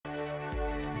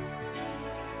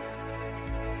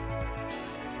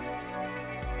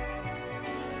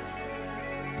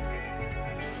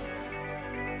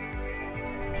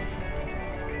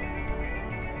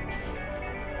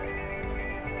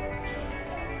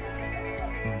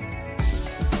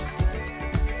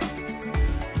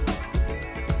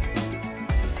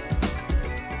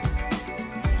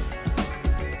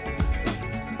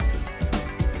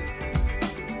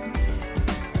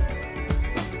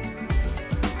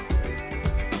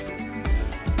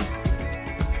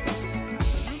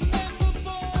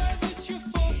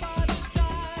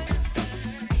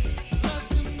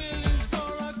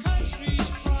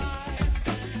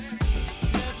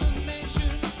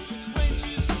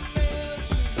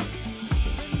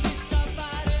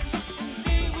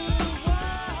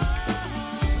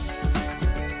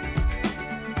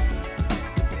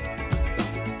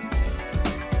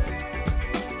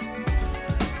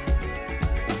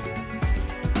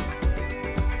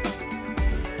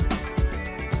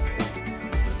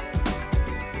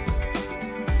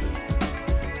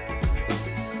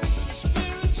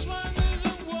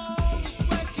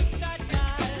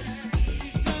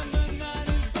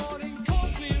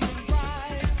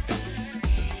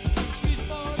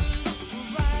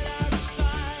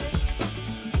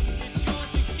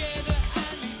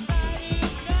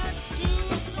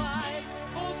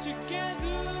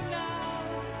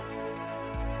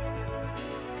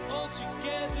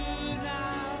together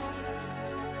now,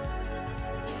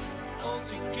 all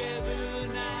together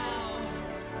now,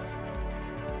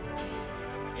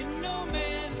 in no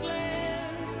man's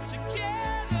land,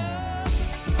 together,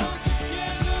 all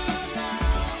together now,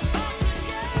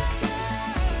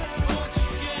 all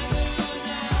together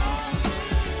now,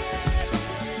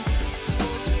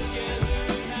 all together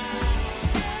now,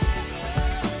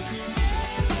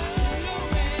 in no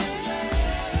man's land.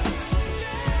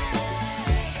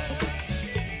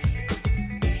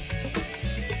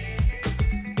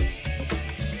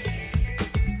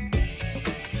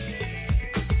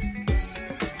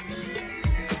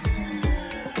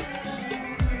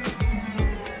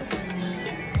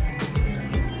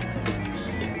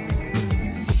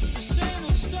 The same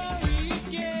old story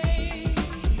again.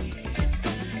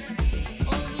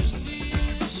 All those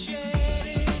tears shed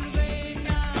in vain,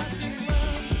 nothing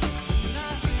learned,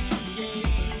 nothing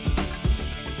gained.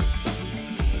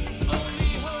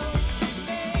 Only hope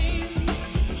remains.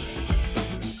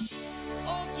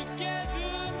 All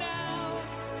together now,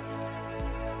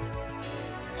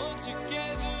 all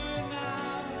together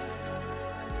now,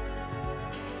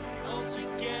 all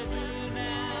together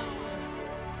now,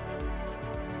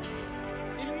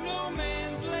 in no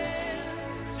man's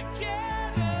land,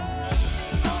 together,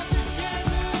 all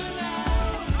together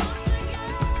now,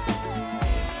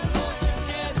 all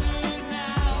together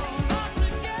now,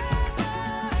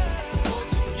 all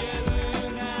together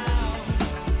now,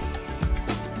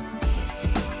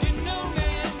 in no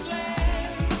man's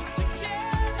land,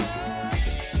 together,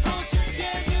 all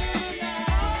together now,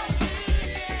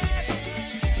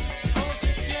 all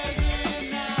together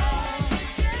now,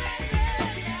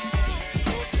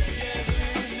 all together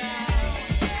now,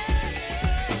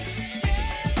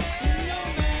 in no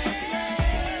man's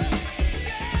land.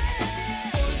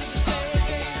 Say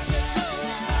they said no,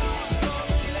 stop the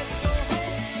story, let's go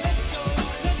home, let's go,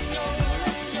 let's go,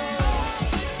 let's go,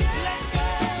 let's go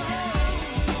home.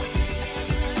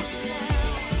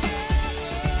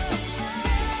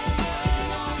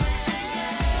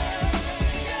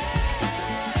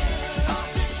 All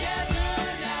together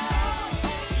now,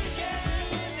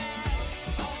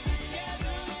 all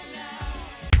together now.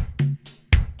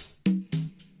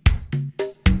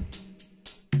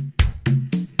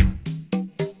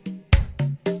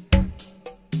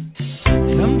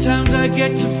 Sometimes I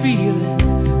get to feeling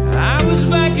I was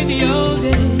back in the old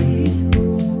days,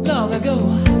 long ago,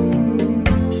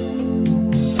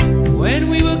 when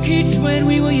we were kids, when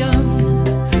we were young.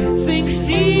 Things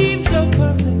seemed so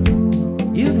perfect,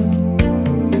 you know.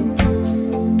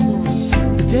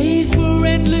 The days were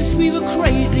endless, we were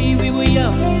crazy, we were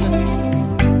young.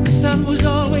 The sun was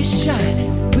always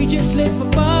shining, we just lived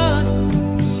for fun.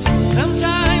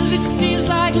 Sometimes it seems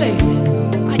like lately,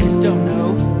 I just don't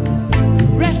know. The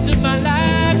rest of my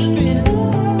life's been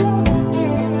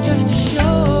just a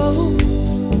show.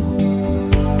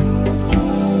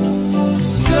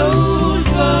 Those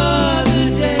were the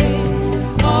days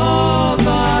of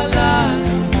our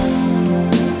lives.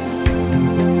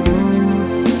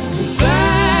 The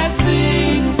bad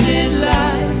things in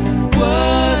life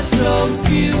were so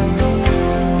few.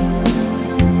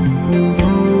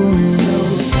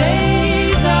 Those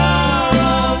days are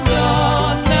all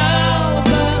gone now,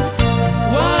 but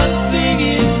one thing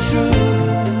is true.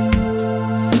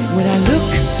 When I look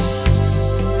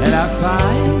and I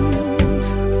find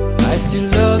I still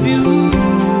love you,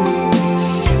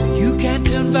 you can't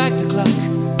turn back the clock,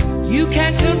 you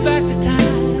can't turn back the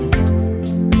time.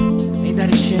 Ain't that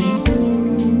a shame?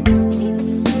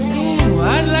 Oh,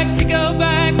 I'd like to go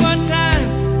back one time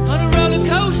on a roller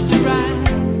coaster ride,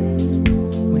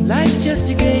 when life's just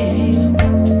a game.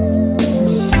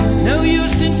 No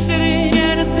use in sitting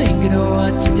and thinking of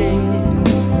what you did,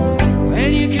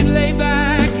 when you can lay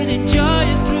back and enjoy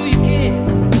it through your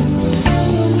kids.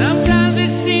 Sometimes it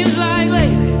seems like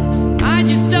lately, I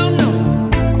just don't know.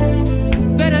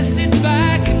 Better sit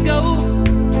back and go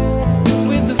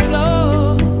with the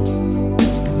flow.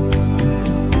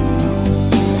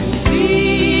 'Cause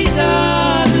these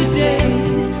are the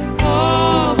days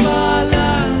of our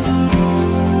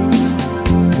lives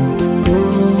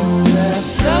that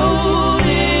float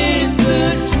in the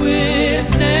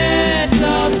swiftness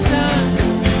of time.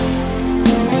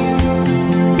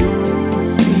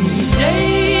 These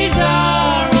days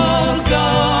are all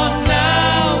gone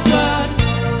now, but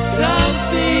some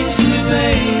things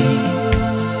remain.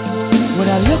 When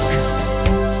I look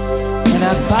and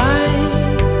I find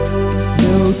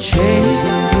no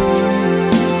change.